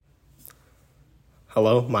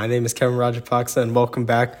Hello, my name is Kevin Rajapaksa, and welcome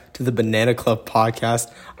back to the Banana Club podcast.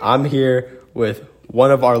 I'm here with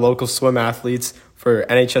one of our local swim athletes for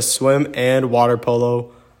NHS Swim and Water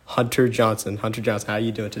Polo, Hunter Johnson. Hunter Johnson, how are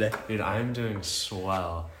you doing today? Dude, I'm doing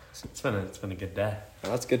swell. It's been a good day.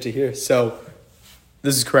 Well, that's good to hear. So,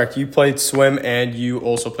 this is correct. You played swim and you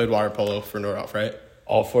also played water polo for Nordhoff, right?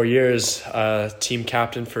 All 4 years, team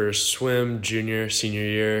captain for swim, junior, senior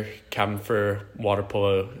year, captain for water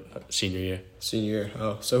polo, senior year. Senior year.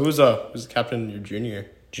 Oh, so who's the captain in your junior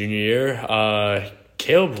year? Junior year,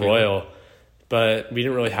 Caleb Royal, but we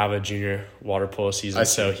didn't really have a junior water polo season,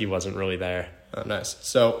 so he wasn't really there. Oh, nice.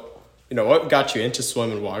 So, what got you into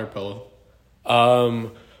swim and water polo?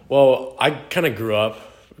 Well, I kind of grew up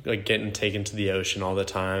like getting taken to the ocean all the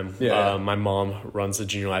time. Yeah. My mom runs the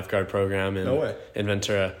junior lifeguard program in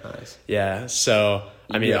Ventura. Nice. Yeah. So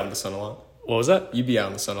You be out in the sun a lot. What was that? You be out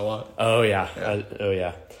in the sun a lot. Oh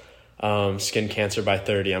yeah. Skin cancer by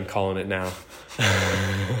 30. I'm calling it now.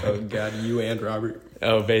 Oh God, you and Robert.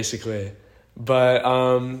 Oh, basically. But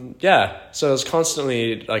yeah. So I was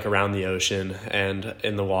constantly like around the ocean and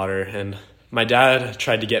in the water. And my dad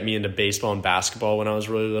tried to get me into baseball and basketball when I was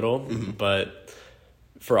really little, but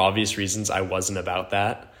for obvious reasons, I wasn't about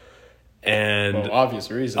that. And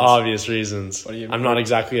obvious reasons. Obvious reasons. What do you mean? I'm not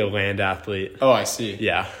exactly a land athlete. Oh, I see.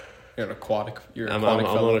 Yeah. You're an aquatic. I'm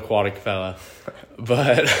an aquatic fella.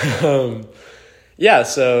 But yeah,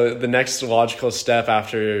 so the next logical step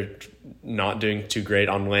after not doing too great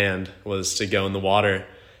on land was to go in the water.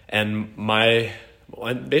 And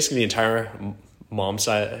basically the entire mom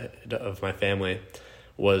side of my family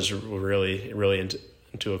was really, really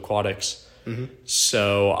into aquatics. Mm-hmm.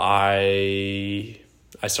 So I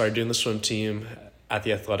started doing the swim team at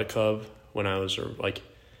the athletic club when I was like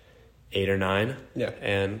 8 or 9. Yeah.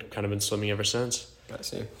 And kind of been swimming ever since. I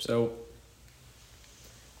see. So,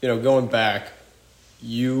 going back,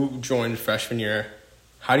 you joined freshman year.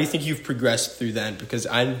 How do you think you've progressed through then? Because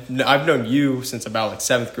I've known you since about like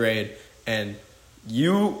 7th grade, and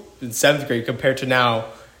you in 7th grade compared to now,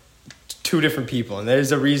 two different people. And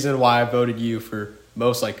there's a reason why I voted you for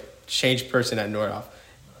most like changed person at Nordhoff.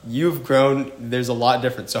 You've grown. There's a lot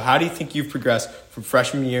different. So how do you think you've progressed from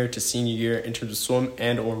freshman year to senior year in terms of swim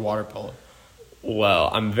and or water polo? Well,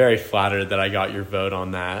 I'm very flattered that I got your vote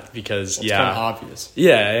on that because it's kind of obvious.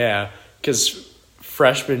 Yeah. Because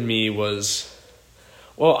freshman me was,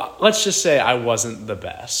 well, let's just say I wasn't the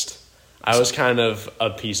best. I was kind of a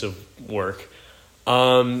piece of work.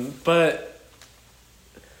 But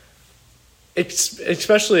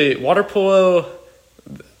especially water polo,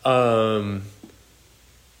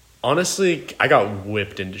 honestly, I got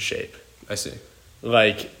whipped into shape. I see.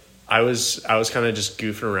 Like I was kind of just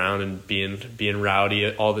goofing around and being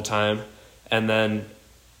rowdy all the time, and then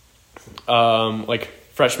like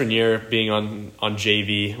freshman year being on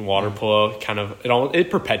JV water polo kind of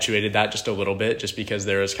it perpetuated that just a little bit, just because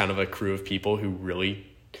there was kind of a crew of people who really,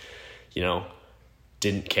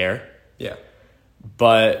 didn't care. Yeah.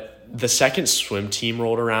 But the second swim team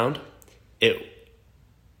rolled around, it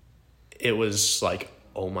was like,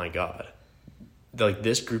 oh my God, like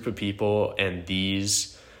this group of people and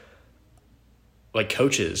these like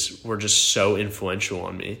coaches were just so influential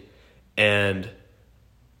on me, and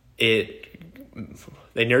they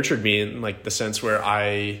nurtured me in like the sense where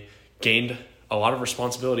I gained a lot of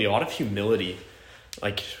responsibility, a lot of humility,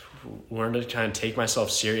 like learned to kind of take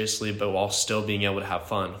myself seriously, but while still being able to have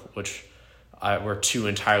fun, which were two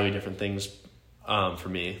entirely different things for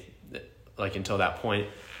me, like until that point.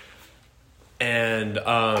 And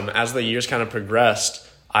as the years kind of progressed,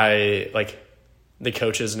 I like the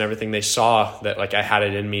coaches and everything, they saw that like I had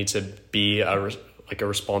it in me to be a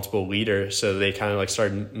responsible leader. So they kind of like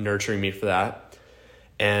started nurturing me for that.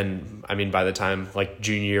 And I mean, by the time like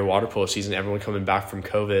junior year water polo season, everyone coming back from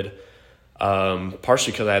COVID,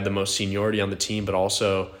 partially because I had the most seniority on the team, but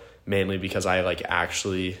also mainly because I like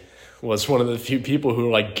actually was one of the few people who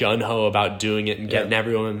were like gung-ho about doing it and getting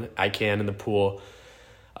everyone I can in the pool.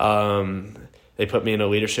 They put me in a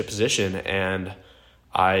leadership position, and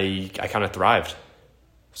I kind of thrived.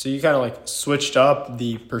 So you kind of like switched up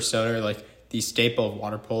the persona, like the staple of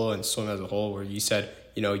water polo and swim as a whole, where you said,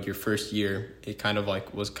 your first year, it kind of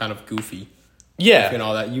like was kind of goofy. Yeah. And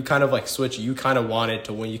all that. You kind of like switched. You kind of wanted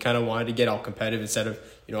to win. You kind of wanted to get all competitive instead of,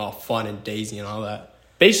 all fun and daisy and all that.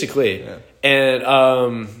 Basically. Yeah.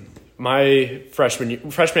 And my freshman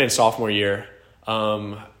and sophomore year,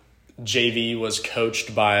 JV was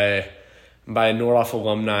coached by Nordhoff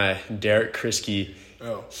alumni, Derek Kriske.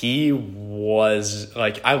 Oh. He was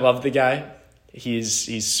like, I love the guy.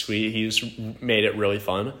 He's sweet. He's made it really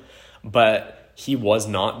fun, but he was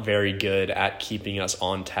not very good at keeping us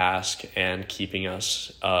on task and keeping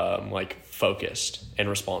us like focused and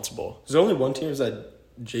responsible. There's only one team. Is that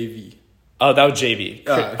JV? Oh, that was JV.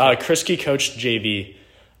 Okay. Krisky coached JV,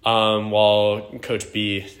 while Coach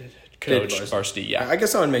B coached varsity. Yeah, I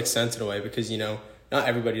guess that would make sense in a way because not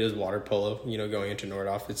everybody does water polo. Going into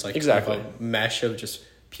Nordhoff, it's like exactly a mesh of just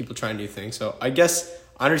people trying to do things. So I guess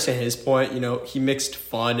I understand his point. He mixed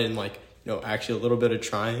fun and actually a little bit of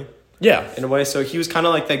trying. Yeah, in a way. So he was kind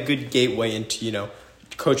of like that good gateway into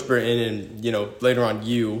Coach Burton and later on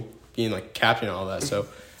you being like captain and all that. So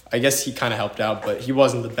I guess he kind of helped out, but he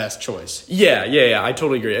wasn't the best choice. Yeah. I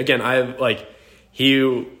totally agree. Again,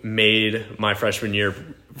 he made my freshman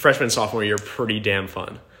and sophomore year pretty damn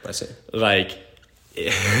fun. I see. Like,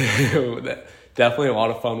 definitely a lot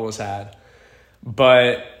of fun was had.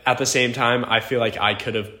 But at the same time, I feel like I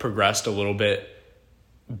could have progressed a little bit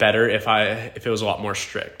better if it was a lot more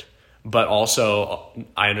strict. But also,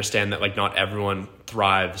 I understand that not everyone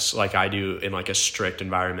thrives like I do in a strict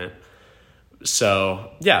environment. So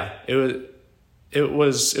yeah, it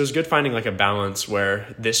was good finding a balance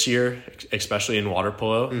where this year, especially in water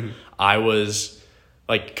polo, I was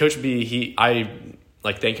Coach B. I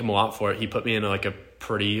thank him a lot for it. He put me in a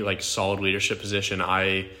pretty solid leadership position.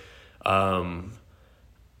 I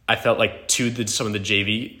felt some of the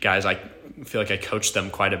JV guys, I feel like I coached them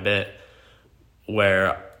quite a bit,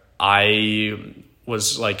 where I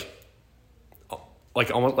was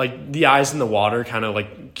almost the eyes in the water, kind of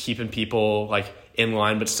keeping people in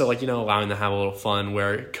line, but still allowing them to have a little fun,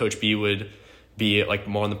 where Coach B would be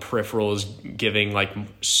more on the peripherals, giving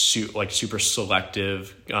super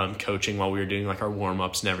selective coaching while we were doing our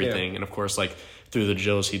warm-ups and everything. Yeah. And of course through the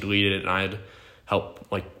drills he'd lead it and I'd help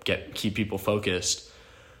keep people focused.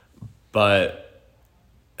 But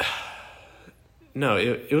no,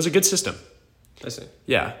 it was a good system. I see.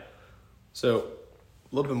 Yeah. So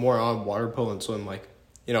a little bit more on water polo and swim. When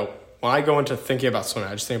I go into thinking about swimming,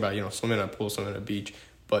 I just think about, swimming at a pool, swimming at a beach.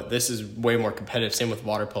 But this is way more competitive. Same with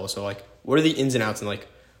water polo. So what are the ins and outs and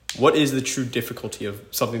what is the true difficulty of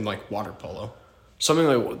something like water polo? Something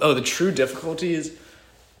the true difficulty is,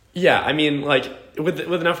 yeah, I mean, with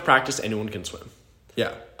enough practice, anyone can swim.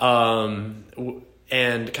 Yeah.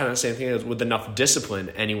 And kind of the same thing as with enough discipline,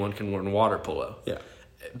 anyone can learn water polo. Yeah.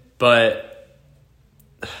 But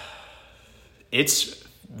it's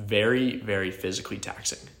very, very physically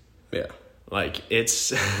taxing. Yeah.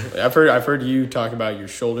 It's I've heard you talk about your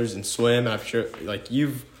shoulders and swim. I'm sure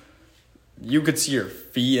you could see your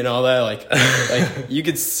feet and all that. You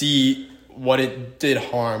could see what it did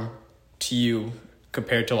harm to you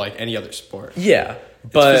compared to any other sport. Yeah,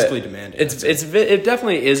 but it's physically demanding. It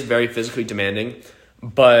definitely is very physically demanding,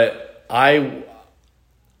 but I'm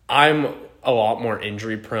a lot more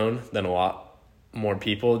injury prone than a lot more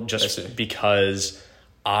people, just because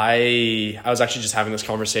I was actually just having this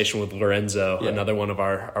conversation with Lorenzo, another one of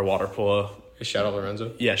our water polo. Shout out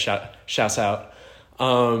Lorenzo. Yeah, shouts out.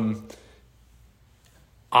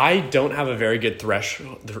 I don't have a very good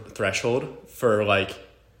threshold for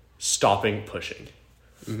stopping pushing.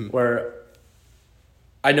 Mm-hmm. Where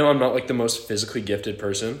I know I'm not the most physically gifted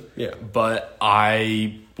person. Yeah. But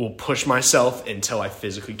I will push myself until I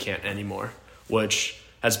physically can't anymore, which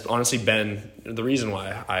has honestly been the reason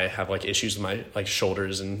why I have issues with my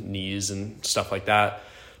shoulders and knees and stuff like that,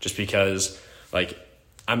 just because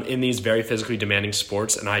I'm in these very physically demanding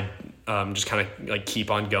sports and I just kind of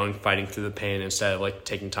keep on going, fighting through the pain instead of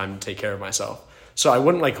taking time to take care of myself. So I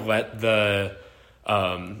wouldn't let the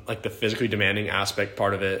the physically demanding aspect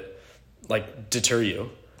part of it deter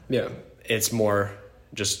you. Yeah. It's more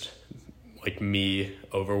just me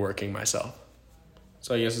overworking myself.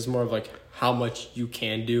 So I guess it's more of how much you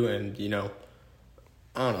can do and,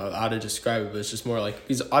 I don't know how to describe it, but it's just more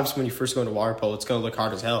because obviously when you first go into water polo, it's going to look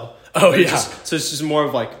hard as hell. Oh, yeah. So it's just more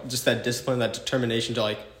of just that discipline, that determination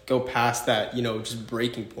to go past that, just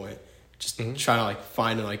breaking point. Just trying to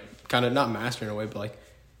find and kind of not master in a way, but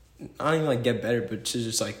not even get better, but to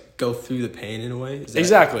just go through the pain in a way.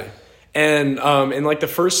 Exactly. And in the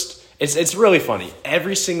first, it's really funny.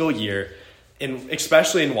 Every single year,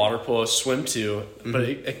 especially in water polo, swim too, but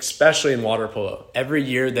especially in water polo, every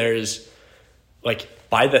year there's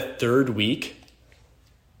by the third week,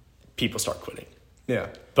 people start quitting. Yeah.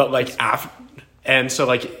 But after, and so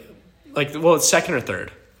well, it's second or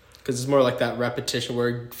third. Because it's more that repetition where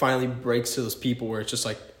it finally breaks to those people where it's just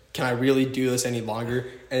can I really do this any longer?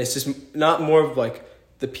 And it's just not more of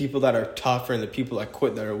the people that are tougher and the people that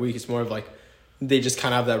quit that are weak. It's more of they just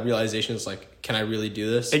kind of have that realization. It's can I really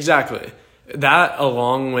do this? Exactly. That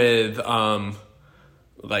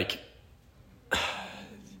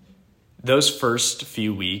those first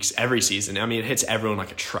few weeks, every season, I mean, it hits everyone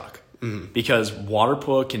like a truck. Because water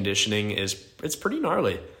polo conditioning it's pretty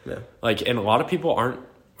gnarly. Yeah. Like, and a lot of people aren't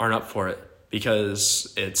up for it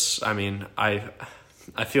because I mean, I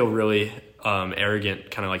feel really arrogant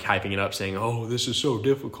kind of like hyping it up saying, oh, this is so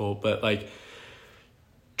difficult. But like,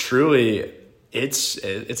 truly, it's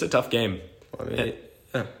a tough game. I mean,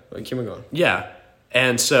 yeah, like, keep it going. Yeah.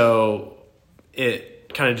 And so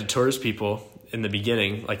it kind of deters people in the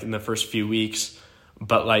beginning, like in the first few weeks.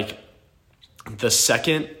 But like the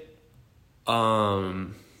second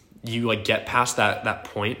you like get past that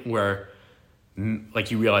point where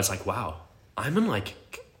like you realize like, wow, I'm in like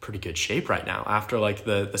pretty good shape right now. After like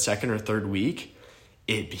the second or third week,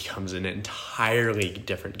 it becomes an entirely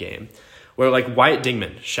different game. Where like Wyatt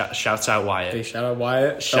Dingman, shouts out Wyatt. Hey, shout out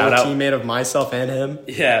Wyatt. Shout out teammate of myself and him.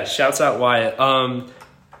 Yeah, shouts out Wyatt.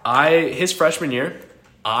 His freshman year,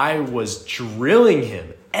 I was drilling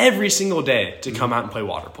him every single day to come out and play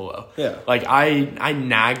water polo. Yeah. Like I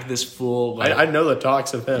nagged this fool. Like, I know the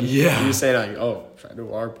talks of him. Yeah. He was saying like, oh, try to do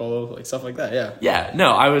water polo, like stuff like that. Yeah. Yeah.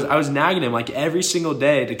 No, I was nagging him like every single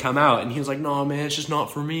day to come out, and he was like, no, man, it's just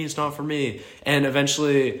not for me. It's not for me. And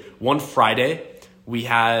eventually one Friday we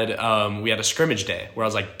had a scrimmage day where I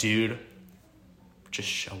was like, dude, just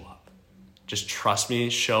show up. Just trust me,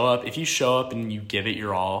 show up. If you show up and you give it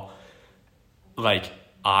your all, like,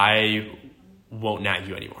 I won't nag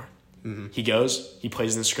you anymore. Mm-hmm. He goes, he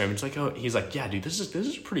plays in the scrimmage, like, oh, he's like, yeah, dude, this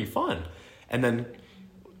is pretty fun. And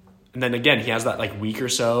then again, he has that like week or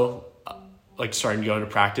so, like starting to go into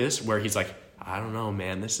practice where he's like, I don't know,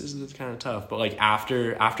 man, this is kind of tough. But like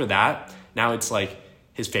after that, now it's like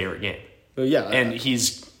his favorite game. But yeah, and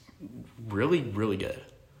he's really, really good.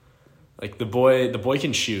 Like the boy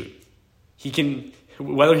can shoot. He can,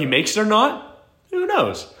 whether he makes it or not, who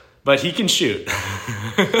knows? But he can shoot.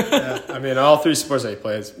 Yeah, I mean, all three sports that he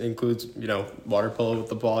plays includes, water polo with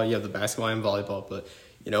the ball. You have the basketball and volleyball. But,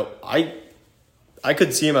 I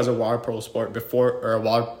could see him as a water polo sport before, or a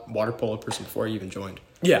water polo person before he even joined.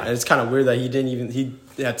 Yeah. And it's kind of weird that he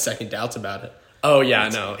had second doubts about it. Oh yeah,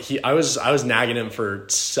 no. I was nagging him for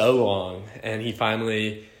so long, and he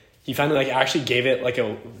finally like actually gave it like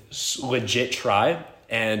a legit try,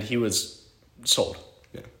 and he was sold.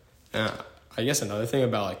 Yeah. I guess another thing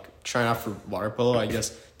about like trying out for water polo, I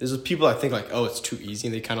guess there's people that think like, oh, it's too easy,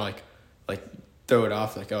 and they kind of like throw it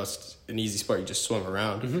off like, oh, it's an easy sport, you just swim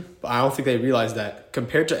around. Mm-hmm. But I don't think they realize that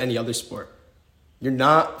compared to any other sport, you're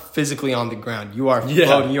not physically on the ground. You are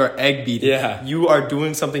floating. You are egg beating. Yeah. You are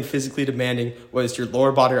doing something physically demanding, whether it's your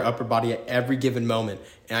lower body or upper body at every given moment.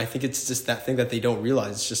 And I think it's just that thing that they don't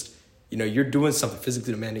realize. It's just, you're doing something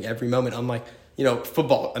physically demanding every moment. Unlike,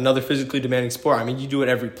 football, another physically demanding sport. I mean, you do it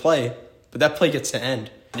every play, but that play gets to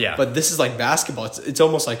end. Yeah. But this is like basketball. It's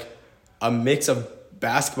almost like a mix of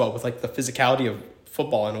basketball with like the physicality of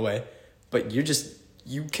football in a way. But you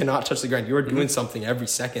cannot touch the ground. You are doing something every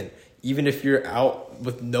second. Even if you're out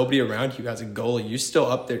with nobody around you as a goalie, you're still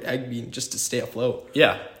up there egg beating just to stay afloat.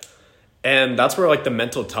 Yeah. And that's where like the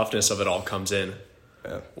mental toughness of it all comes in.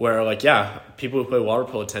 Yeah. Where like, yeah, people who play water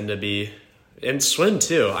polo tend to be, and swim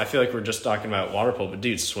too. I feel like we're just talking about water polo, but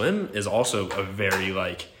dude, swim is also a very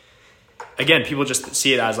like, again, people just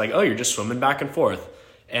see it as like, oh, you're just swimming back and forth.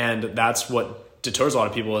 And that's what deters a lot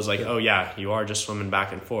of people is like, oh yeah, you are just swimming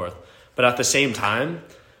back and forth. But at the same time,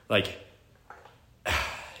 like,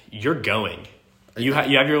 you're going. You have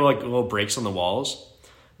your like little breaks on the walls,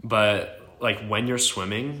 but like when you're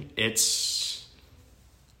swimming, it's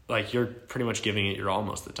like you're pretty much giving it your all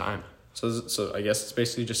most of the time. So I guess it's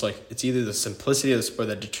basically just like it's either the simplicity of the sport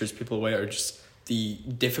that deters people away, or just the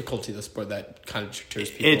difficulty of the sport that kind of deters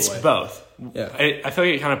people away. It's both. Yeah, I feel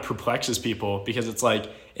like it kind of perplexes people because it's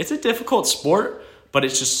like it's a difficult sport, but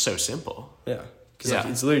it's just so simple. Yeah, because like,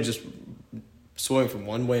 it's literally just swimming from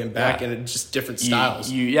one way and back, and it's just different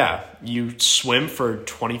styles. You swim for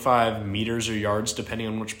 25 meters or yards depending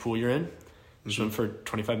on which pool you're in. Swim for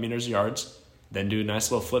 25 meters or yards, then do a nice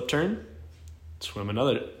little flip turn, swim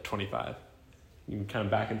another 25. You can kind of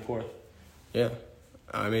back and forth. Yeah,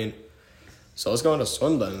 I mean, so let's go into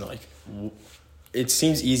swim then. Like, it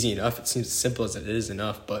seems easy enough. It seems as simple as it is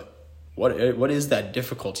enough, but what is that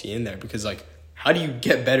difficulty in there? Because like, how do you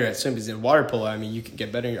get better at swimming? Because in water polo, I mean, you can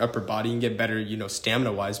get better in your upper body, you can get better,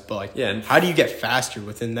 stamina-wise, but, like, how do you get faster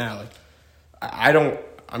within that? Like,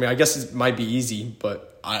 I guess it might be easy,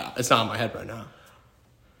 but it's not in my head right now.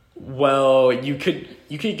 Well, you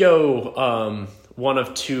could go one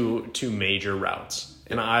of two major routes.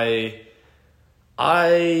 And I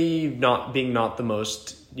not the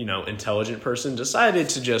most, intelligent person, decided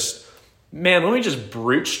to just man, let me just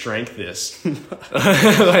brute strength this.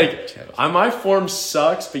 Like, my form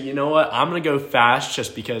sucks, but you know what? I'm going to go fast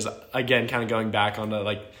just because, again, kind of going back onto,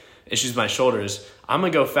 like, issues with my shoulders. I'm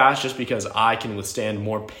going to go fast just because I can withstand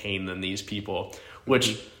more pain than these people,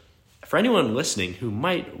 which, for anyone listening who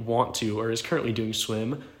might want to or is currently doing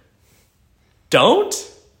swim, don't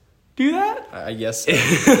do that. I guess so.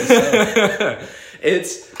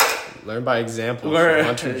 It's... Learn by example from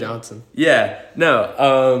Hunter Johnson. Yeah.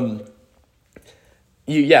 No.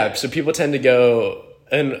 So people tend to go,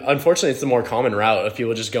 and unfortunately it's the more common route of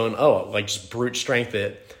people just going, just brute strength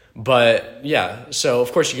it. But yeah, so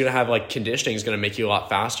of course you're going to have like conditioning is going to make you a lot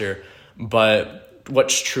faster, but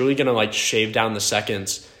what's truly going to like shave down the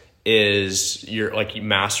seconds is you're like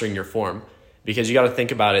mastering your form, because you got to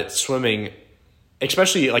think about it. Swimming,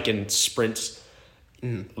 especially like in sprints,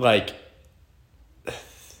 like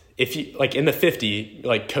if you like in the 50,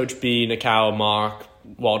 like Coach B, Nicole, Mock,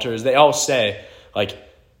 Walters, they all say like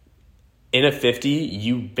in a 50,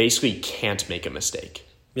 you basically can't make a mistake.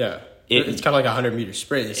 Yeah. It's kind of like a 100-meter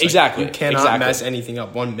sprint. It's exactly. Like you cannot mess anything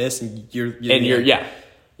up. One miss and you're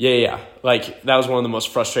Yeah. Like that was one of the most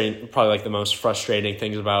frustrating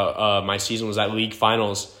things about my season was that league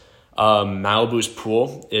finals. Malibu's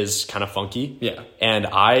pool is kind of funky. Yeah. And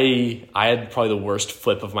I had probably the worst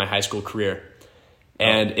flip of my high school career.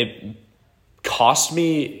 And it cost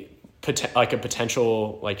me a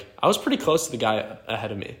potential, like, I was pretty close to the guy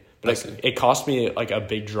ahead of me. But it cost me, like, a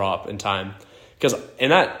big drop in time. Because in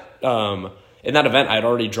that event, I had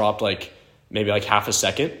already dropped, like, maybe, like, half a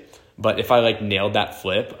second. But if I, like, nailed that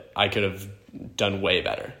flip, I could have done way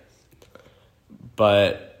better.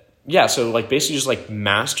 But, yeah, so, like, basically just, like,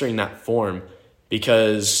 mastering that form.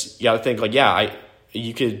 Because you got to think, like,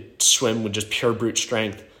 you could swim with just pure brute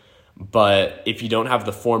strength. But if you don't have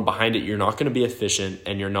the form behind it, you're not going to be efficient,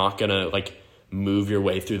 and you're not going to like move your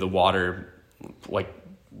way through the water, like,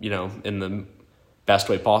 you know, in the best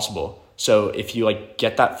way possible. So if you like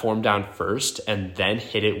get that form down first and then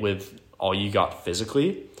hit it with all you got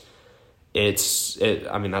physically, that's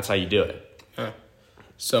how you do it. Yeah.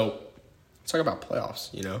 So let's talk about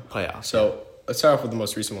playoffs, you know? Playoffs. So let's start off with the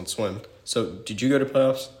most recent one, swim. So did you go to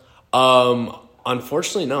playoffs?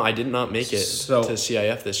 Unfortunately, no, I did not make it to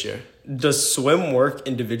CIF this year. Does swim work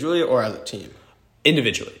individually or as a team?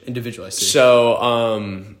 Individually, I see.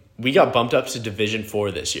 So, we got bumped up to Division 4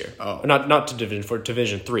 this year. Oh. Not to Division 4,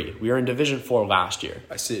 Division 3. We were in Division 4 last year.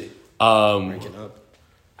 I see. Ranking up.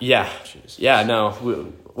 Yeah. Jesus. Yeah,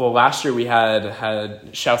 no. Last year we had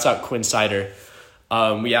shouts out Quinn Sider.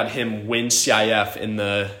 We had him win CIF in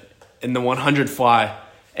the 100 fly.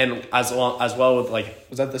 And as well with like,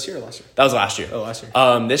 was that this year or last year? That was last year. Oh, last year.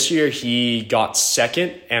 This year he got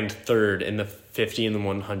second and third in the 50 and the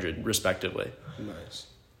 100 respectively. Nice.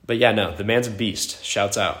 But yeah, no, the man's a beast.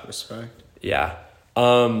 Shouts out. Respect. Yeah.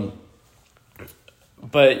 But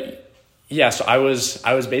yeah, so I was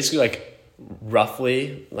basically like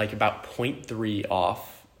roughly like about 0.3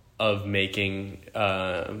 off of making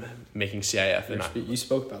CIF. And you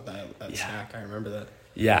spoke about that snack. I remember that.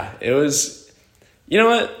 Yeah, it was. You know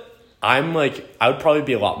what? I would probably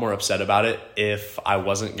be a lot more upset about it if I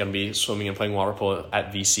wasn't going to be swimming and playing water polo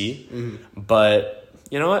at VC. Mm-hmm. But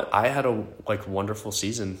you know what? I had a wonderful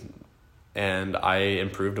season, and I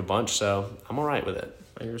improved a bunch, so I'm all right with it.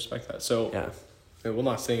 I respect that. So yeah, we're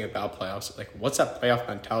not saying about playoffs. Like, what's that playoff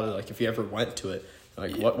mentality like? If you ever went to it,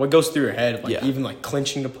 like what goes through your head? Like even like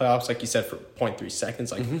clinching the playoffs, like you said, for 0.3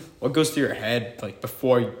 seconds. Like what goes through your head like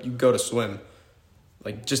before you go to swim?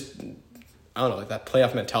 Like just. I don't know, like that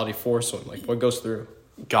playoff mentality for swim, like what goes through?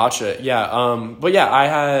 Gotcha. Yeah. But yeah,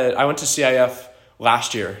 I went to CIF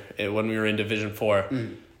last year when we were in Division 4.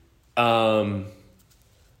 I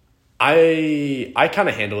kind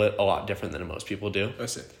of handle it a lot different than most people do. I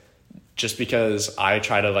see. Just because I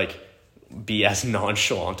try to like be as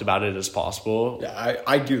nonchalant about it as possible. Yeah,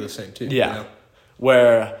 I do the same too. Yeah. You know?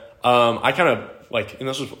 Where I kind of like, and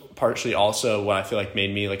this was partially also what I feel like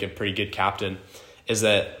made me like a pretty good captain, is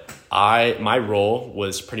that my role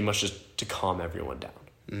was pretty much just to calm everyone down.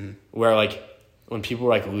 Mm-hmm. Where like when people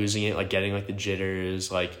were like losing it, like getting like the jitters,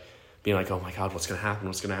 like being like, oh my God, what's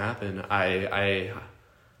gonna happen? I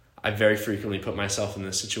very frequently put myself in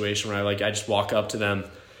this situation where I just walk up to them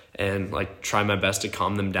and like try my best to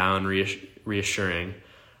calm them down, reassuring.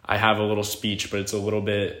 I have a little speech, but it's a little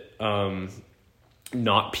bit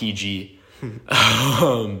not PG.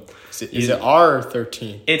 Is it R or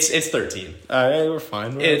 13? It's 13. We're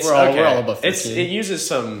fine. We're all above 13. It uses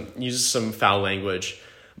some foul language,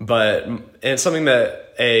 but it's something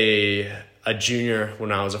that a junior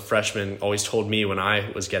when I was a freshman always told me when I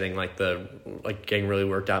was getting getting really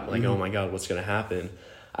worked up, like, oh my God, what's gonna happen?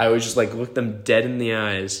 I always just like look them dead in the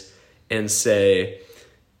eyes and say,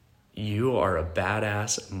 you are a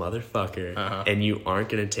badass motherfucker, and you aren't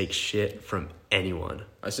going to take shit from anyone.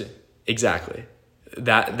 I see. Exactly.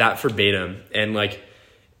 That verbatim. And like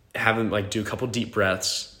have them like do a couple deep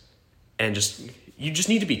breaths and you just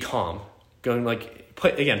need to be calm. Going like,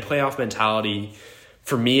 playoff mentality.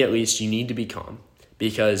 For me, at least, you need to be calm.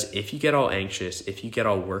 Because if you get all anxious, if you get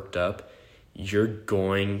all worked up, you're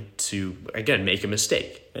going to, again, make a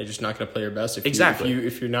mistake. You're just not going to play your best. Exactly.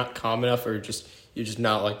 If you're not calm enough or you're just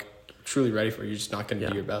not like truly ready for it, you're just not going to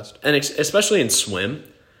do your best. And especially in swim,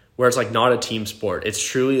 where it's like not a team sport. It's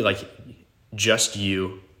truly like just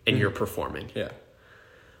you and you're performing. Yeah.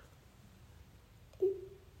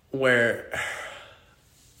 Where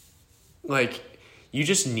like you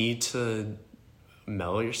just need to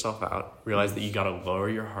mellow yourself out, realize that you got to lower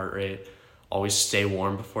your heart rate, always stay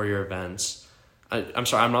warm before your events. I'm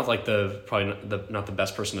sorry, I'm not like not the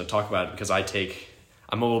best person to talk about it because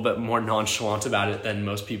I'm a little bit more nonchalant about it than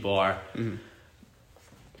most people are. Mm-hmm.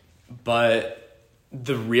 But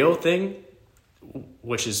the real thing,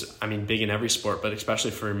 which is, I mean, big in every sport, but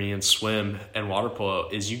especially for me in swim and water polo,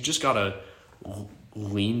 is you just got to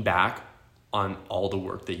lean back on all the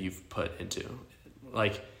work that you've put into.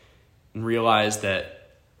 Like, realize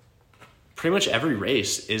that pretty much every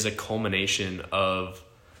race is a culmination of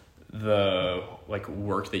the like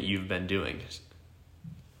work that you've been doing.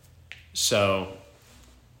 So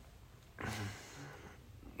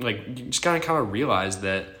like you just gotta kind of realize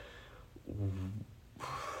that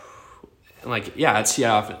like at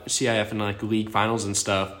CIF and like league finals and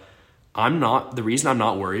stuff, the reason I'm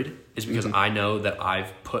not worried is because I know that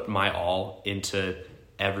I've put my all into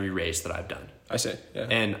every race that I've done. I see. Yeah.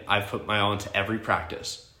 And I've put my all into every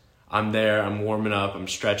practice. I'm there, I'm warming up, I'm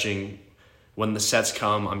stretching. When the sets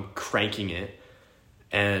come, I'm cranking it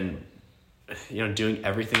and, doing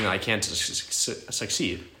everything that I can to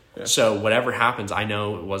succeed. Yeah. So whatever happens, I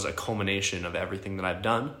know it was a culmination of everything that I've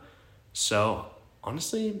done. So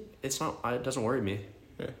honestly, it doesn't worry me.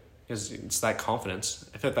 Yeah. Because it's that confidence.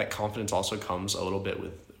 I feel like that confidence also comes a little bit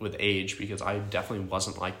with age because I definitely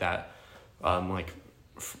wasn't like that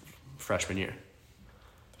freshman year.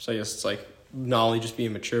 So I guess it's like not only just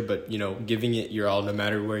being mature, but giving it your all no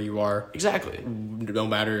matter where you are. Exactly. No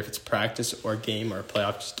matter if it's practice or a game or a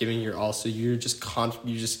playoff, just giving your all. So you're just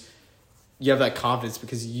you have that confidence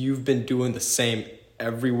because you've been doing the same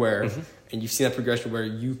everywhere, and you've seen that progression where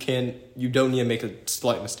you don't need to make a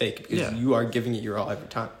slight mistake because you are giving it your all every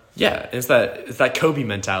time. Yeah, it's that Kobe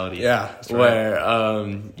mentality. Yeah, that's right.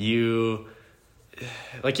 Where you.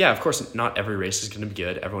 Of course, not every race is going to be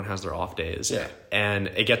good. Everyone has their off days. Yeah. And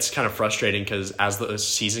it gets kind of frustrating because as the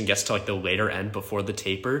season gets to, like, the later end before the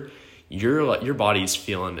taper, your body's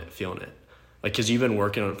feeling it. Like, because you've been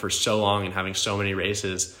working on it for so long and having so many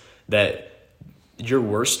races that your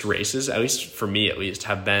worst races, at least for me at least,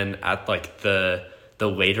 have been at, like, the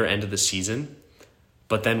later end of the season.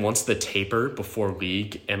 But then once the taper before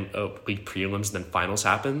league and league prelims and then finals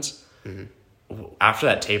happens, after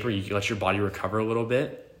that taper, you let your body recover a little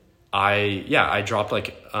bit. I dropped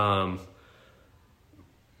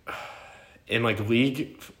in like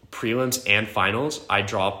league prelims and finals, I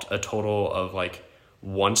dropped a total of like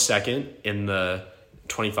 1 second in the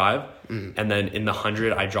 25, and then in the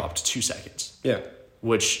 100, I dropped 2 seconds. Yeah,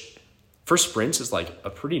 which for sprints is like a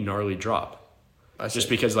pretty gnarly drop. Just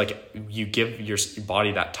because like you give your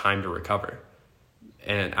body that time to recover,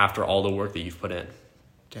 and after all the work that you've put in.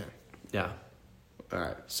 Damn. Yeah. All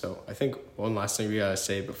right, so I think one last thing we gotta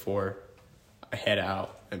say before I head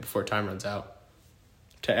out and before time runs out,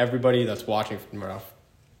 to everybody that's watching from Nordhoff,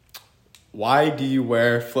 why do you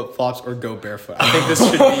wear flip flops or go barefoot? I think this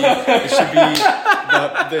should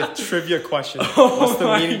be the trivia question. What's the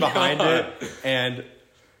meaning behind it? And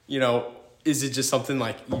is it just something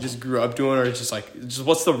like you just grew up doing, or just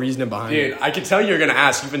what's the reasoning behind it? Dude, I can tell you're gonna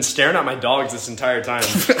ask. You've been staring at my dogs this entire time.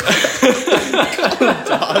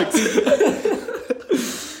 Dogs.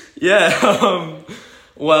 Yeah.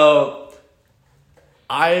 Well,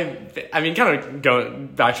 I mean, kind of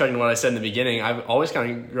backtracking to what I said in the beginning, I've always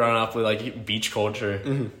kind of grown up with like beach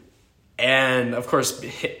culture, and of course,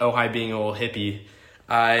 Ojai being a little hippie,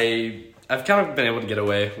 I've kind of been able to get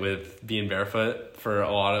away with being barefoot for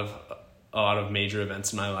a lot of major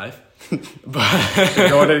events in my life. But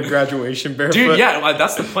going to graduation barefoot, dude. Yeah,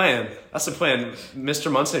 that's the plan. That's the plan,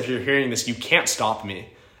 Mr. Munson. If you're hearing this, you can't stop me.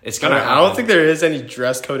 It's gonna happen. I don't think there is any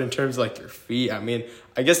dress code in terms of like your feet. I mean,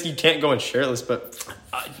 I guess you can't go in shirtless, but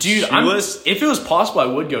dude, if it was possible, I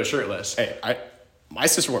would go shirtless. Hey, my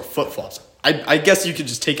sister wore flip flops. I guess you could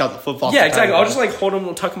just take out the flip flops. Yeah, exactly. I'll just like hold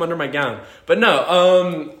them, tuck them under my gown. But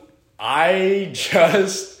no, I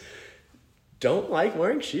just don't like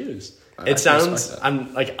wearing shoes. It sounds,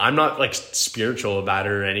 I'm not like spiritual about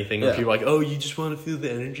it or anything. Yeah. People are like, oh, you just want to feel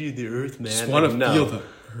the energy of the earth, man. Just want to feel the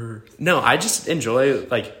earth. No, I just enjoy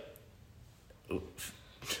like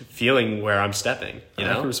feeling where I'm stepping, you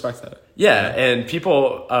know? I can respect that. Yeah, and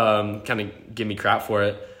people kind of give me crap for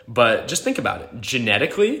it, but just think about it.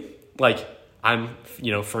 Genetically, like I'm,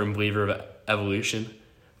 firm believer of evolution.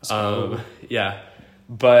 Yeah.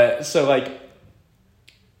 But so like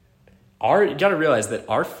you got to realize that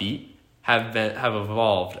our feet have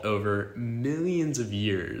evolved over millions of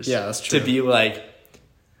years. Yeah, that's true. To be like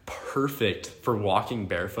perfect for walking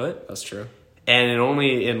barefoot. That's true. And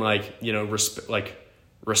only in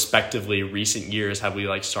respectively recent years have we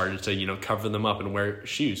like started to, cover them up and wear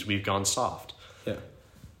shoes. We've gone soft. Yeah.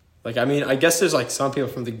 Like, I mean, I guess there's like some people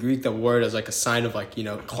from the Greek that wore it as like a sign of like,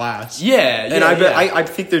 class. Yeah. And I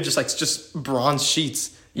think they're just bronze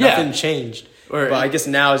sheets. Nothing changed. But I guess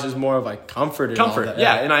now it's just more of like comfort. And all that.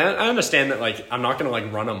 Yeah. And I understand that like I'm not gonna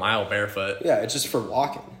like run a mile barefoot. Yeah, it's just for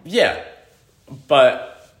walking. Yeah. But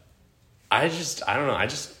I don't know, I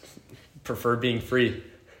just prefer being free.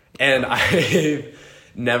 And I've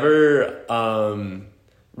never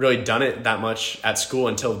really done it that much at school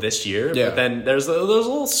until this year. Yeah. But then there's a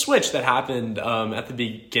little switch that happened at the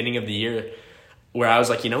beginning of the year where I was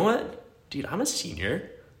like, you know what? Dude, I'm a senior.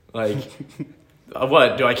 Like,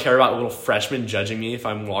 what? Do I care about little freshmen judging me if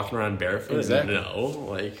I'm walking around barefoot? Exactly. No.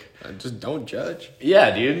 Like, just don't judge.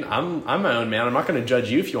 Yeah, dude. I'm my own man. I'm not going to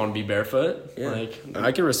judge you if you want to be barefoot. Yeah. Like,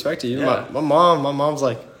 I can respect it. Even my mom's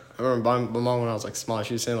like, I remember my mom when I was like small,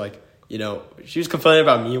 she was saying like, she was complaining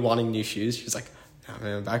about me wanting new shoes. She was like, nah,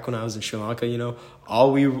 man, back when I was in Sri Lanka,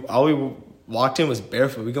 all we walked in was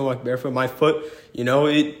barefoot. We go walk barefoot. My foot,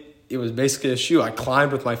 it was basically a shoe. I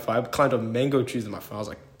climbed with my foot. I climbed up mango trees with my foot. I was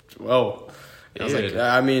like, whoa. I was like,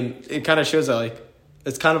 I mean, it kind of shows that like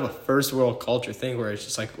it's kind of a first world culture thing where it's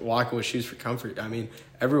just like walking with shoes for comfort. I mean,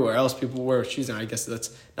 everywhere else people wear shoes, and I guess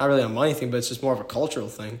that's not really a money thing, but it's just more of a cultural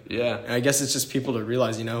thing. Yeah. And I guess it's just people to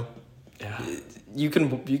realize, you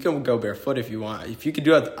can go barefoot if you want. If you could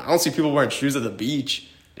do it, I don't see people wearing shoes at the beach.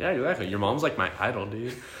 Yeah, exactly. Your mom's like my idol,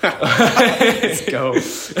 dude. Let's go.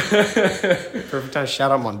 Perfect time.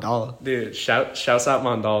 Shout out Mandala. Dude, shouts out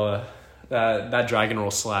Mandala. That dragon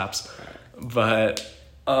roll slaps. But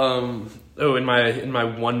in my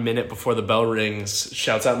 1 minute before the bell rings,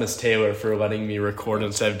 shouts out Miss Taylor for letting me record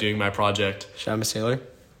instead of doing my project. Shout out Miss Taylor.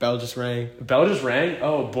 Bell just rang.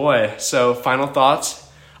 Oh boy. So final thoughts.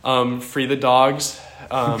 Free the dogs.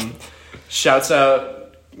 Shouts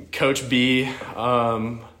out Coach B,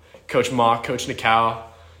 Coach Mock, Coach Nikau.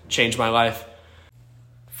 Changed my life.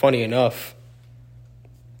 Funny enough,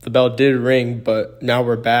 the bell did ring, but now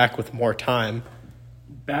we're back with more time.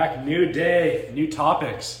 Back, new day, new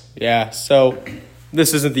topics. Yeah, so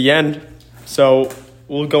this isn't the end. So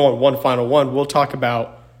we'll go on one final one. We'll talk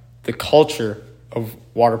about the culture of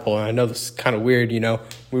water polo. And I know this is kind of weird,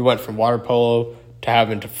 We went from water polo to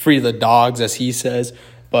having to free the dogs, as he says.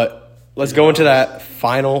 But let's go into that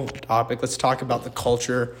final topic. Let's talk about the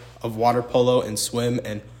culture of water polo and swim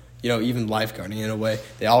and, even lifeguarding in a way.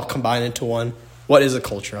 They all combine into one. What is a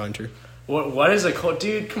culture, Hunter? What is a culture?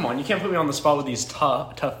 Dude, come on. You can't put me on the spot with these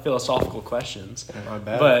tough philosophical questions. My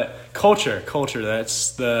bad. But culture,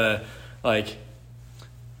 that's the,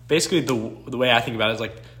 basically the way I think about it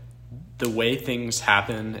is, the way things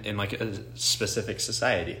happen in, a specific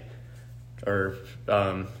society. Or,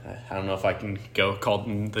 I don't know if I can call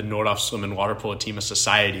the Nordhoff Swim and Water Polo team a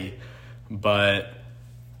society. But,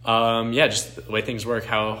 just the way things work,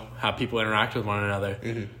 how people interact with one another.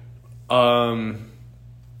 Mm-hmm.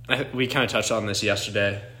 We kind of touched on this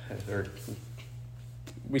yesterday.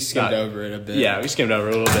 We skimmed over it a bit. Yeah, we skimmed over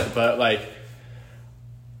it a little bit. But,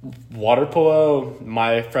 water polo,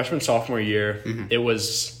 my freshman, sophomore year, it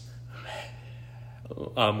was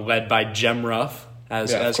led by Jem Ruff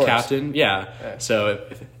as captain. Yeah. So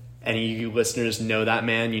if any of you listeners know that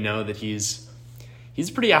man, you know that he's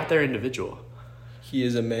a pretty out there individual. He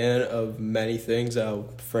is a man of many things.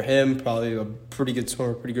 For him, probably a pretty good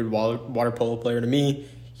swimmer, pretty good water polo player. To me,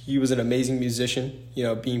 he was an amazing musician,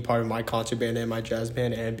 being part of my concert band and my jazz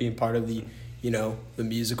band and being part of the, the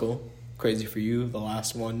musical Crazy For You, the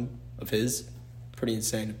last one of his. Pretty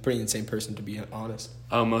insane person, to be honest.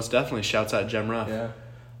 Oh, most definitely. Shouts out Jem Ruff. Yeah.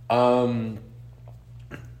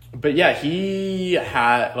 But yeah, he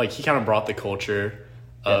kind of brought the culture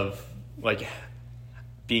of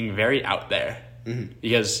being very out there. Mm-hmm.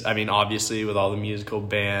 Because, obviously with all the musical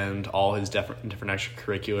band, all his different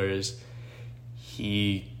extracurriculars,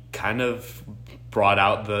 he kind of brought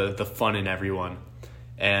out the fun in everyone.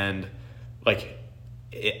 And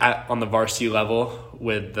on the varsity level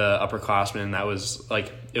with the upperclassmen, that was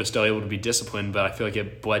like, it was still able to be disciplined, but I feel like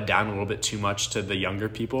it bled down a little bit too much to the younger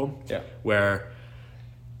people. Yeah. Where,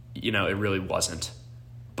 you know, it really wasn't.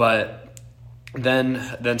 But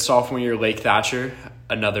then sophomore year, Lake Thatcher,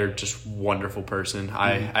 another just wonderful person.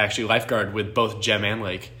 I actually lifeguard with both Jem and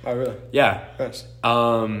Lake. Oh, really? Yeah. Nice.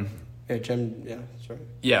 Yeah, Jem, yeah, sorry.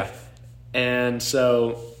 Yeah. And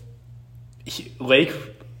so Lake,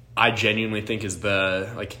 I genuinely think is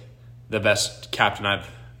the best captain I've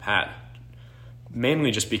had.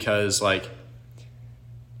 Mainly just because, like,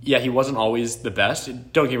 yeah, he wasn't always the best.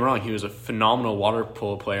 Don't get me wrong, he was a phenomenal water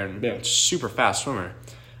polo player and super fast swimmer.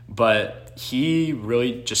 But he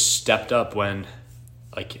really just stepped up when,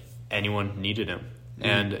 like, anyone needed him.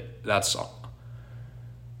 And that's all.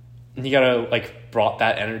 And he brought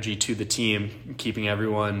that energy to the team, keeping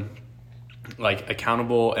everyone, like,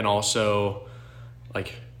 accountable and also,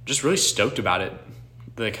 like, just really stoked about it.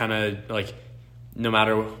 The kind of, like, no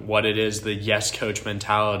matter what it is, the yes coach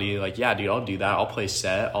mentality, like, yeah, dude, I'll do that. I'll play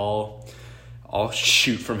set. I'll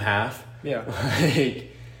shoot from half. Yeah.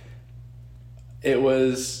 Like, it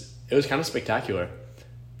was kind of spectacular.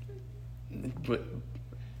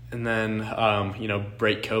 And then,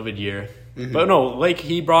 break COVID year. Mm-hmm. But no, like,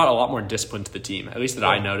 he brought a lot more discipline to the team, at least that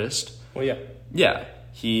I noticed. Well, yeah. Yeah.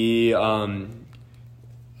 He, again,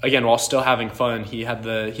 while still having fun, he had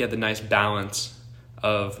the nice balance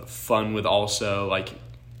of fun with also, like,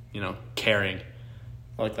 caring.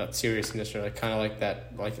 I like that seriousness, or like kind of like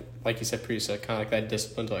that, like you said previously, kind of like that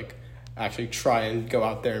discipline to, like, actually try and go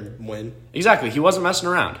out there and win. Exactly. He wasn't messing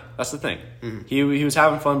around. That's the thing. Mm-hmm. He was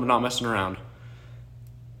having fun but not messing around.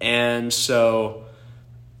 And so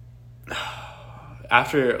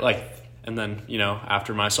after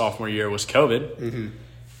my sophomore year was COVID, mm-hmm.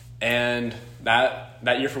 and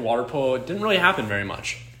that year for water polo, it didn't really happen very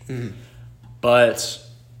much. Mm-hmm. But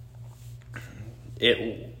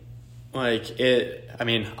I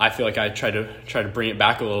feel like I tried to bring it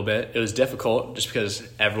back a little bit. It was difficult just because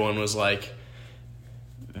everyone was, like,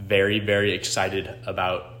 very, very excited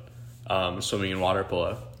about swimming and water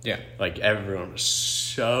polo. Yeah. Like, everyone was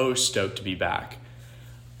so stoked to be back.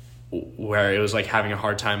 Where it was, like, having a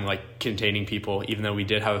hard time, like, containing people, even though we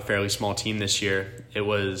did have a fairly small team this year. It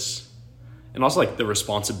was, and also, like, the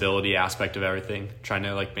responsibility aspect of everything, trying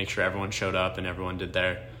to, like, make sure everyone showed up and everyone did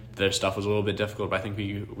their stuff was a little bit difficult, but I think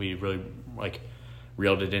we really, like,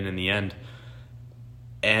 reeled it in the end.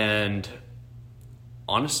 And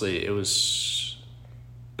honestly, it was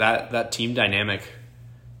that team dynamic.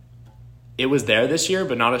 It was there this year,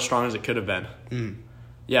 but not as strong as it could have been. Mm.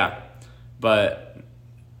 Yeah, but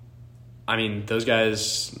I mean, those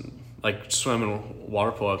guys, like, swim and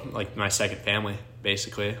water polo, like, my second family,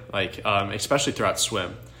 basically. Like, especially throughout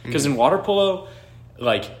swim, because in water polo,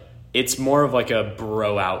 like, it's more of, like, a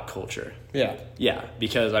bro out culture. Yeah. Yeah,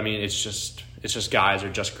 because I mean, it's just guys or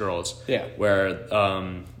just girls. Yeah. Where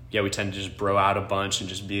we tend to just bro out a bunch and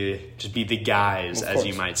just be the guys, as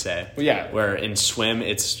you might say. Well, yeah. Where in swim,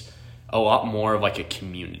 it's a lot more of, like, a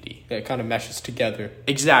community. Yeah, it kind of meshes together.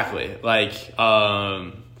 Exactly.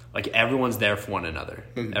 Like everyone's there for one another.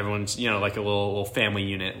 Mm-hmm. Everyone's, like a little family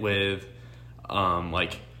unit with,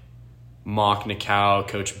 like, Mock, Nikau,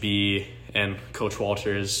 Coach B, and Coach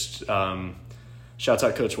Walters. Shouts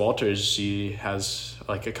out Coach Walters. She has,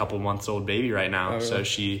 like, a couple months old baby right now. Oh, really? So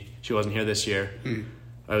she wasn't here this year,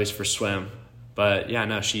 or at least for swim. But yeah,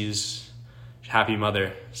 no, she's a happy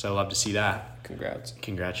mother. So I love to see that.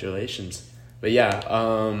 Congratulations. But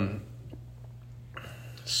yeah,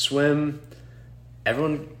 swim,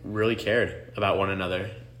 everyone really cared about one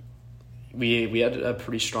another. We had a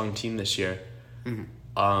pretty strong team this year.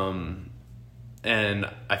 Mm-hmm. And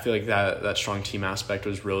I feel like that strong team aspect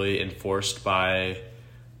was really enforced by,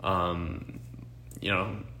 Mock and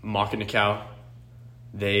Nikau.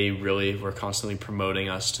 They really were constantly promoting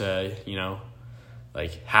us to,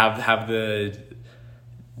 like, have the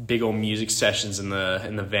big old music sessions in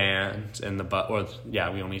the vans and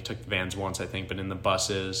we only took the vans once, I think, but in the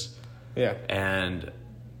buses. Yeah. And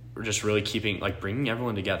we're just really bringing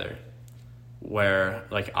everyone together, where,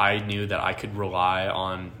 like, I knew that I could rely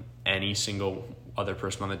on any single other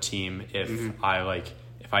person on the team if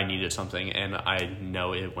if I needed something, and I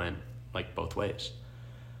know it went, like, both ways.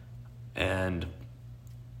 And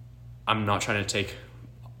I'm not trying to take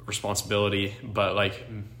responsibility, but, like,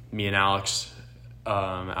 me and Alex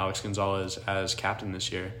Gonzalez as captain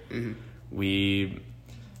this year,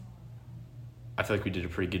 I feel like we did a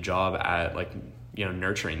pretty good job at, like,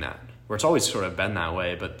 nurturing that, where it's always sort of been that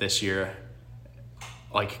way, but this year,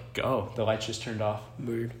 like, the lights just turned off.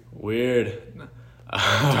 Weird.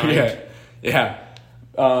 Yeah.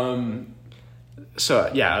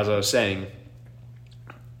 So yeah, as I was saying,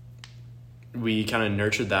 we kind of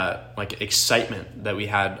nurtured that like excitement that we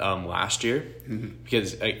had last year,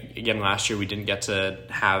 because again, last year we didn't get to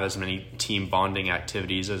have as many team bonding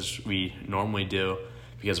activities as we normally do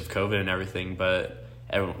because of COVID and everything, but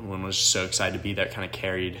everyone was so excited to be there, kind of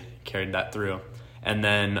carried that through. And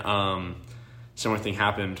then similar thing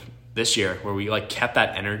happened this year where we like kept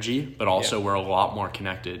that energy, but also we're a lot more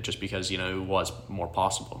connected just because, you know, it was more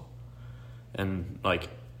possible. And like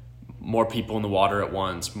more people in the water at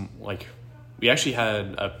once. Like we actually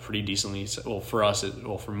had a pretty decently, well for us,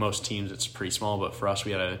 for most teams it's pretty small, but for us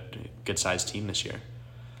we had a good sized team this year.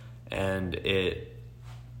 And it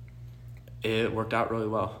worked out really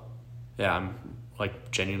well. Yeah, I'm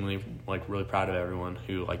like genuinely like really proud of everyone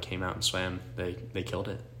who like came out and swam. They killed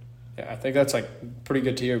it. Yeah, I think that's like pretty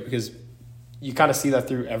good to hear, because you kind of see that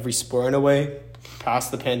through every sport in a way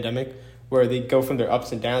past the pandemic, where they go from their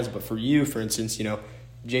ups and downs. But for you, for instance, you know,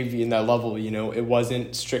 JV in that level, you know, it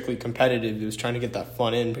wasn't strictly competitive. It was trying to get that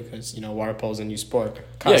fun in because, you know, water polo is a new sport.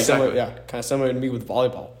 Kind of similar to me with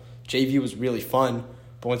volleyball. JV was really fun,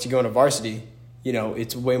 but once you go into varsity, you know,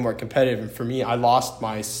 it's way more competitive. And for me, I lost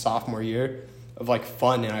my sophomore year of like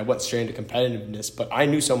fun and I went straight into competitiveness. But I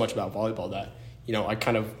knew so much about volleyball that, you know, I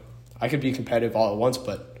could be competitive all at once,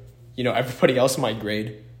 but, you know, everybody else in my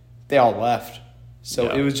grade, they all left. So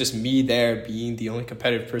it was just me there being the only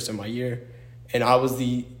competitive person my year. And I was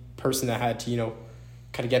the person that had to, you know,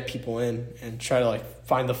 kind of get people in and try to like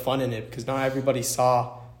find the fun in it, because not everybody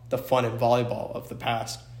saw the fun in volleyball of the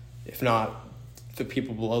past. If not, the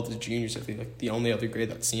people below the juniors, I think like the only other grade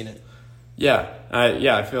that's seen it. Yeah,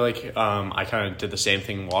 I feel like I kind of did the same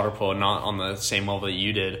thing in water polo, not on the same level that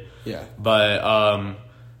you did. Yeah. But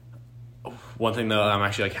one thing that I'm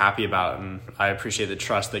actually like happy about, and I appreciate the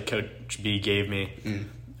trust that Coach B gave me,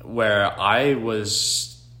 where I was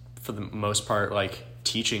for the most part like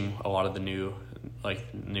teaching a lot of the new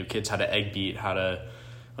kids how to egg beat, how to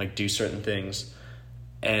like do certain things,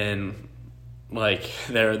 and like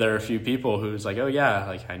there are a few people who's like, oh yeah,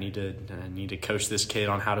 like I need to coach this kid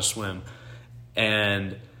on how to swim,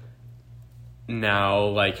 and now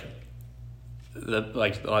like a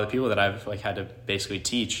lot of people that I've like had to basically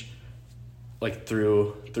teach like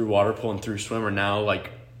through water polo and through swim are now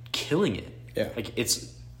like killing it. Yeah, like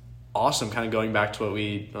it's awesome. Kind of going back to what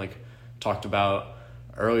we like talked about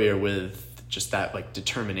earlier with just that like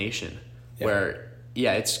determination, where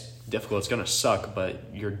it's difficult, it's gonna suck, but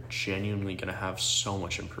you're genuinely gonna have so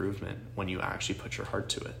much improvement when you actually put your heart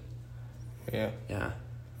to it. Yeah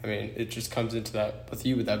I mean, it just comes into that with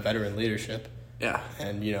you with that veteran leadership,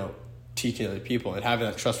 and you know, teaching other people and having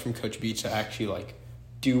that trust from Coach Beach to actually like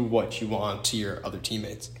do what you want to your other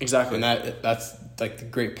teammates. Exactly. And that's like the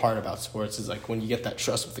great part about sports is like when you get that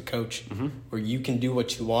trust with the coach, where you can do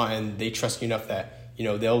what you want and they trust you enough that, you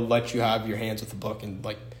know, they'll let you have your hands with the book and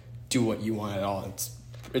like do what you want at all.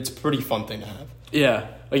 It's a pretty fun thing to have. Yeah,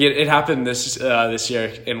 like it happened this year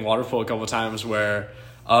in water polo a couple of times where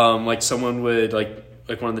like someone would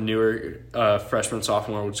like one of the newer freshmen,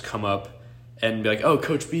 sophomore would just come up and be like, oh,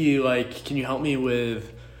 Coach B, like, can you help me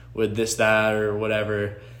with this, that, or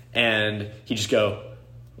whatever? And he'd just go,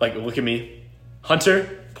 like, look at me,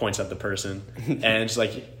 Hunter, points at the person, and it's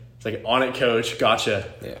like on it, coach,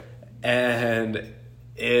 gotcha. Yeah. And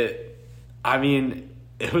it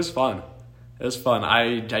was fun. It was fun.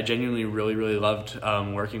 I genuinely really, really loved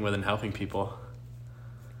working with and helping people.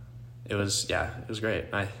 It was great.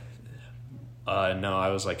 I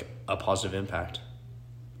was like a positive impact.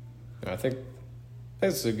 I think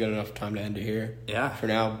it's a good enough time to end it here. Yeah. For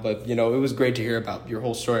now, but you know, it was great to hear about your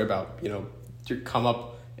whole story about, you know, your come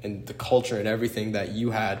up and the culture and everything that you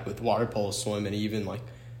had with water polo, swim, and even like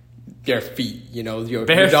bare feet. You know, your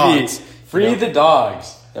dogs. Free the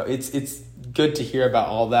dogs. You know, it's good to hear about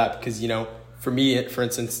all that because, you know, for me, for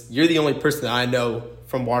instance, you're the only person that I know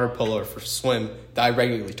from water polo or for swim that I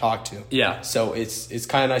regularly talk to. Yeah. So it's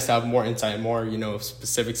kind of nice to have more insight, more, you know,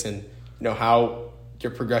 specifics and, you know, how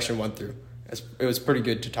your progression went through. It was pretty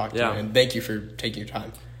good to talk to you, and thank you for taking your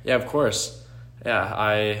time. Yeah, of course. Yeah,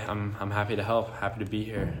 I'm happy to help, happy to be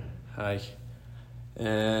here.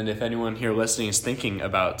 And if anyone here listening is thinking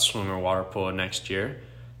about swim or water polo next year,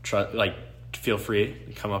 feel free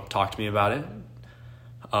to come up and talk to me about it.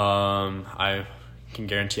 I can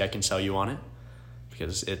guarantee I can sell you on it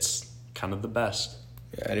because it's kind of the best.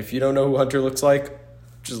 Yeah, and if you don't know who Hunter looks like,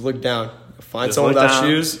 just look down. You'll find someone without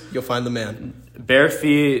shoes, you'll find the man. Bare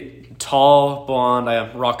feet, tall, blonde. I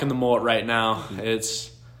am rocking the mullet right now. It's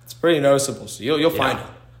pretty noticeable, so you'll find him.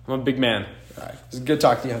 I'm a big man. All right. It was good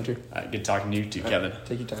talking to you, Hunter. All right, good talking to you too, Kevin.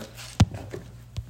 Take your time. Yeah.